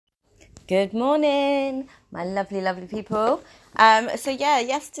Good morning, my lovely, lovely people.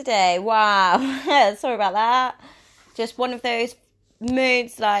 Yesterday, wow, sorry about that. Just one of those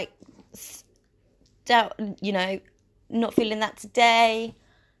moods, not feeling that today.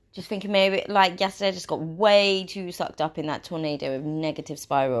 Just thinking maybe, yesterday I just got way too sucked up in that tornado of negative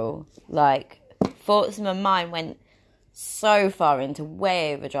spiral. Thoughts in my mind went so far into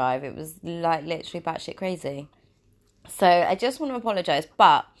way overdrive. It was, literally batshit crazy. So I just want to apologise,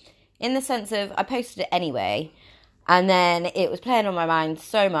 but in the sense of I posted it anyway, and then it was playing on my mind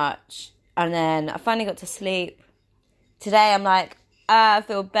so much, and then I finally got to sleep. Today I'm like, I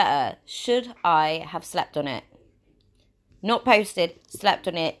feel better. Should I have slept on it? Not posted, slept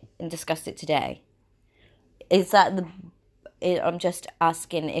on it, and discussed it today. Is that I'm just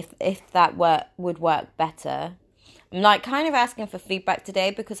asking if that would work better. I'm kind of asking for feedback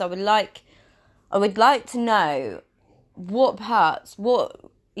today because I would like to know what parts,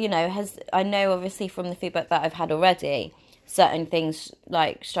 I know obviously from the feedback that I've had already, certain things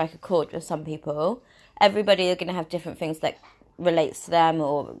strike a chord with some people. Everybody are going to have different things that relates to them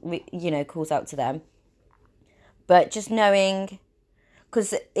or, calls out to them. But just knowing,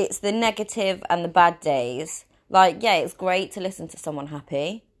 because it's the negative and the bad days, it's great to listen to someone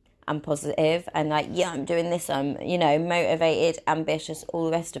happy and positive and I'm doing this, I'm, motivated, ambitious, all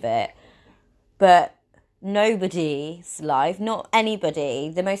the rest of it. But nobody's life, not anybody,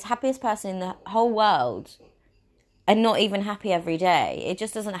 the most happiest person in the whole world, and not even happy every day. It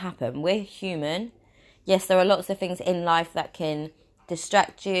just doesn't happen. We're human. Yes, there are lots of things in life that can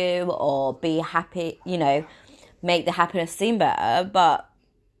distract you or be happy, make the happiness seem better, but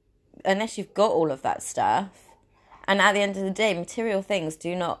unless you've got all of that stuff, and at the end of the day, material things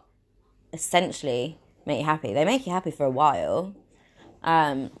do not essentially make you happy. They make you happy for a while,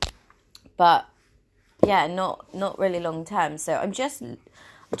 but yeah, not really long term. So I just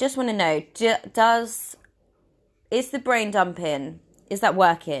want to know, is the brain dumping, is that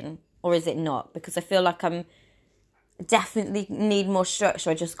working or is it not? Because I feel like I'm definitely need more structure.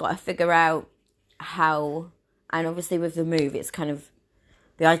 I just got to figure out how, and obviously with the move, it's kind of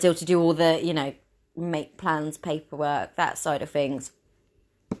the ideal to do all the, make plans, paperwork, that side of things.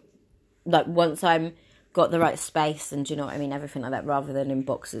 Once I'm got the right space and everything like that, rather than in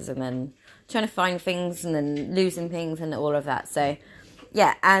boxes and then trying to find things and then losing things and all of that. So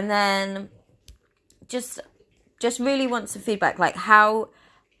yeah, and then just really want some feedback, how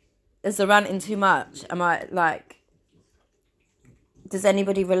is the ranting too much? Am I does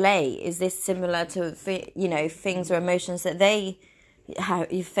anybody relate? Is this similar to things or emotions that they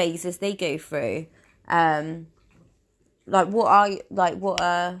phases they go through?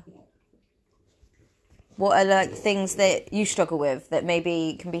 What are things that you struggle with that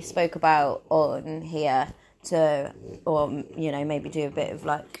maybe can be spoke about on here or maybe do a bit of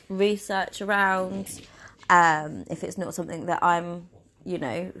research around, if it's not something that I'm,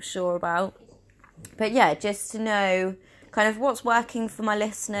 sure about. But yeah, just to know kind of what's working for my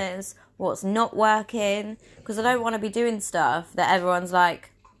listeners, what's not working, because I don't want to be doing stuff that everyone's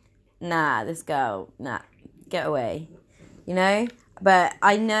like, nah, this girl, nah, get away, But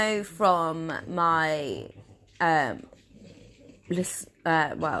I know from my, from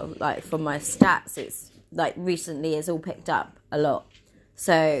my stats, it's recently it's all picked up a lot.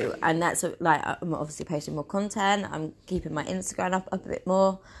 So, and that's I'm obviously posting more content. I'm keeping my Instagram up a bit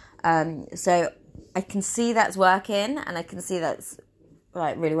more. So I can see that's working, and I can see that's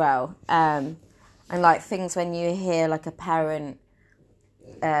really well. And things when you hear a parent,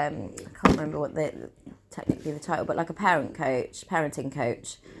 I can't remember what technically the title, but a parenting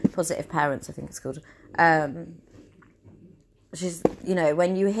coach, Positive Parents, I think it's called. Which is,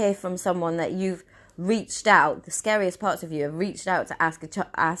 when you hear from someone that you've reached out, the scariest parts of you have reached out to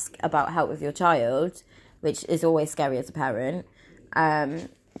ask about help with your child, which is always scary as a parent. And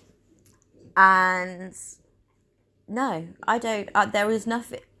no, I don't. There is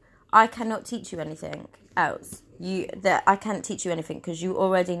nothing. I cannot teach you anything else. I can't teach you anything because you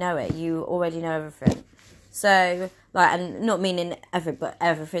already know it. You already know everything. So, and not meaning but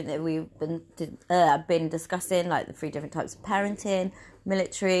everything that we've been discussing, the 3 different types of parenting,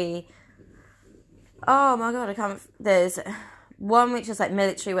 military. Oh my God, I can't. There's one which is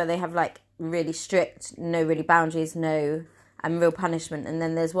military where they have really strict, no really boundaries, no and real punishment, and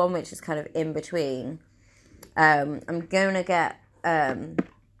then there's one which is kind of in between. I'm going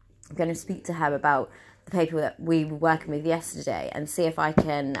to speak to her about the paper that we were working with yesterday and see if I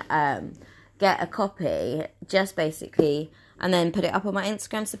can get a copy, just basically, and then put it up on my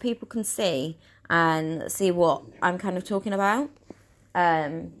Instagram so people can see and see what I'm kind of talking about.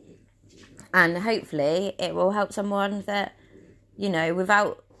 And hopefully it will help someone that,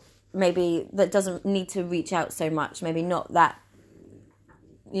 without maybe that doesn't need to reach out so much. Maybe not that,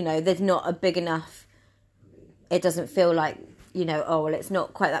 there's not a big enough, it doesn't feel like, oh, well, it's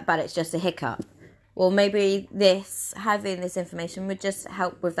not quite that bad, it's just a hiccup. Well, maybe having this information would just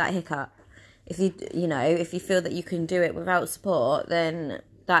help with that hiccup. If if you feel that you can do it without support, then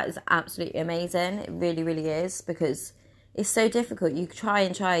that is absolutely amazing. It really, really is, because it's so difficult. You try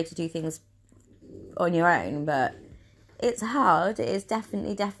to do things on your own, but it's hard. It is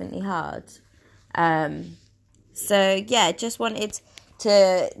definitely hard. So yeah, just wanted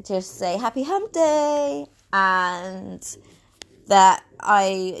to just say happy hump day, and that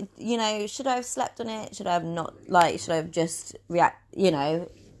I, should I have slept on it? Should I have not? Should I have just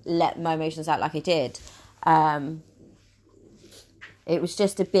let my emotions out like I did? It was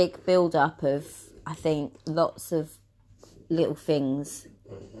just a big build-up of, I think, lots of little things.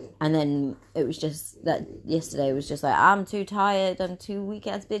 And then it was just that yesterday was just like, I'm too tired, I'm too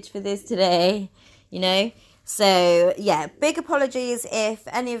weak-ass bitch for this today, So, yeah, big apologies if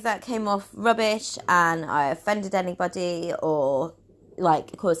any of that came off rubbish and I offended anybody or,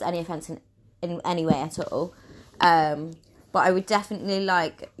 caused any offence in any way at all. But I would definitely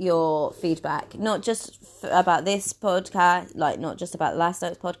like your feedback, not just about this podcast, not just about last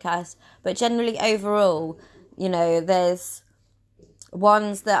night's podcast, but generally overall. There's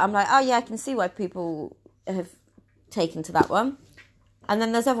ones that I'm like, oh yeah, I can see why people have taken to that one. And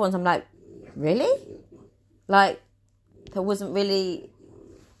then there's other ones I'm like, really? There wasn't really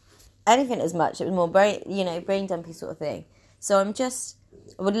anything as much. It was more brain dumpy sort of thing. So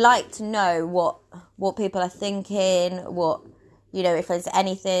I would like to know what people are thinking, if there's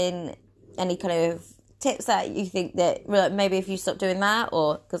anything, any kind of tips that you think that maybe if you stop doing that,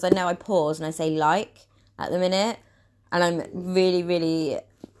 or because I know I pause and I say at the minute, and I'm really, really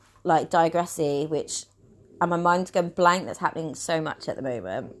digressy, and my mind's going blank. That's happening so much at the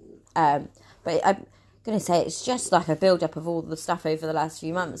moment. But I'm going to say it's just like a build-up of all the stuff over the last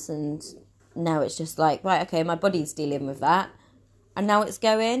few months, and now it's just right, okay, my body's dealing with that. And now it's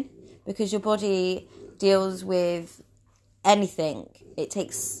going, because your body deals with anything. It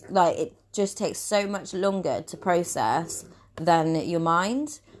just takes so much longer to process than your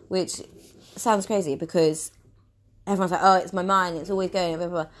mind, which sounds crazy because everyone's like, oh, it's my mind, it's always going, blah,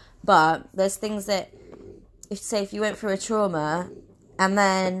 blah, blah. But there's things that, if you went through a trauma and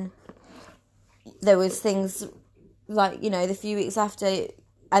then there was things the few weeks after,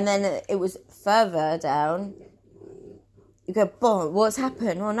 and then it was further down, you go, boom, what's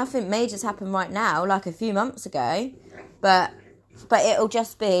happened? Well, nothing major's happened right now, a few months ago. But it'll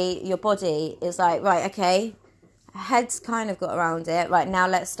just be your body is right, okay, head's kind of got around it. Right, now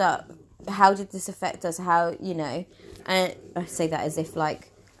let's start. How did this affect us? How, and I say that as if a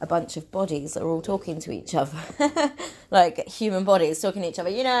bunch of bodies are all talking to each other. Human bodies talking to each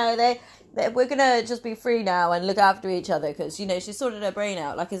other. We're going to just be free now and look after each other because, she sorted her brain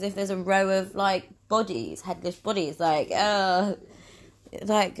out. As if there's a row of, bodies, headless bodies. I'm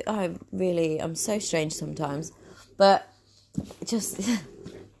so strange sometimes. But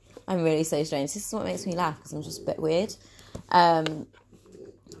I'm really so strange. This is what makes me laugh because I'm just a bit weird. But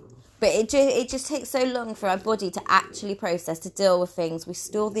it just takes so long for our body to actually process, to deal with things. We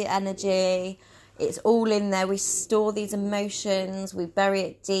store the energy. It's all in there. We store these emotions. We bury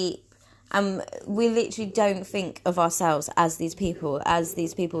it deep. And we literally don't think of ourselves as these people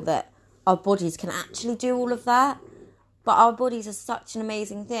that our bodies can actually do all of that. But our bodies are such an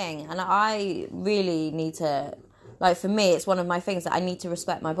amazing thing. And I really need to, for me, it's one of my things that I need to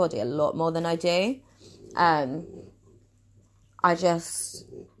respect my body a lot more than I do. I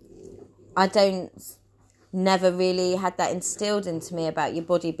never really had that instilled into me about your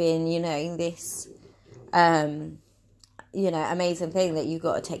body being, this, amazing thing that you've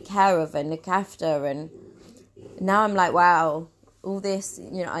got to take care of and look after. And now I'm like, wow, all this,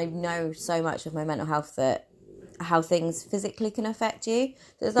 I know so much of my mental health, that how things physically can affect you.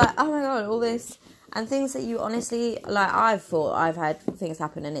 So it's oh my God, all this, and things that you honestly, I've thought I've had things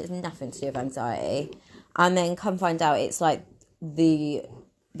happen and it's nothing to do with anxiety. And then come find out it's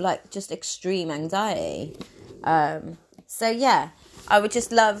just extreme anxiety. So yeah, I would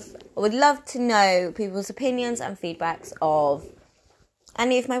love to know people's opinions and feedbacks of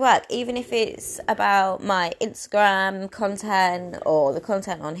any of my work, even if it's about my Instagram content or the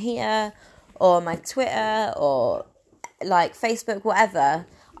content on here or my Twitter or Facebook, whatever.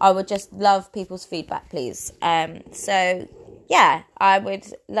 I would just love people's feedback, please. So yeah, I would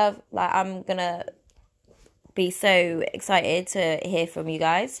love, I'm gonna be so excited to hear from you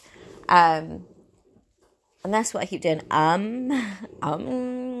guys. And that's what I keep doing.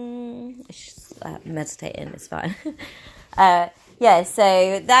 It's just, meditating, it's fine. yeah,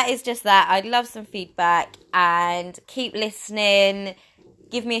 so that is just that. I'd love some feedback, and keep listening.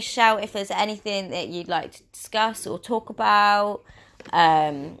 Give me a shout if there's anything that you'd like to discuss or talk about,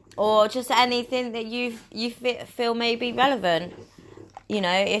 or just anything that you feel may be relevant.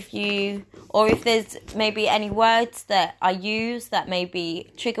 If there's maybe any words that I use that may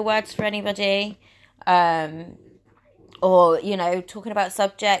be trigger words for anybody, or talking about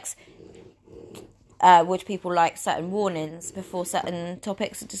subjects. Would people like certain warnings before certain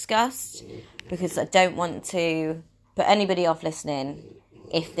topics are discussed? Because I don't want to put anybody off listening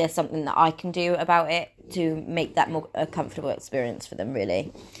if there's something that I can do about it to make that more a comfortable experience for them,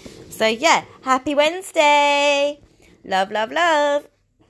 really. So, yeah, happy Wednesday. Love, love, love.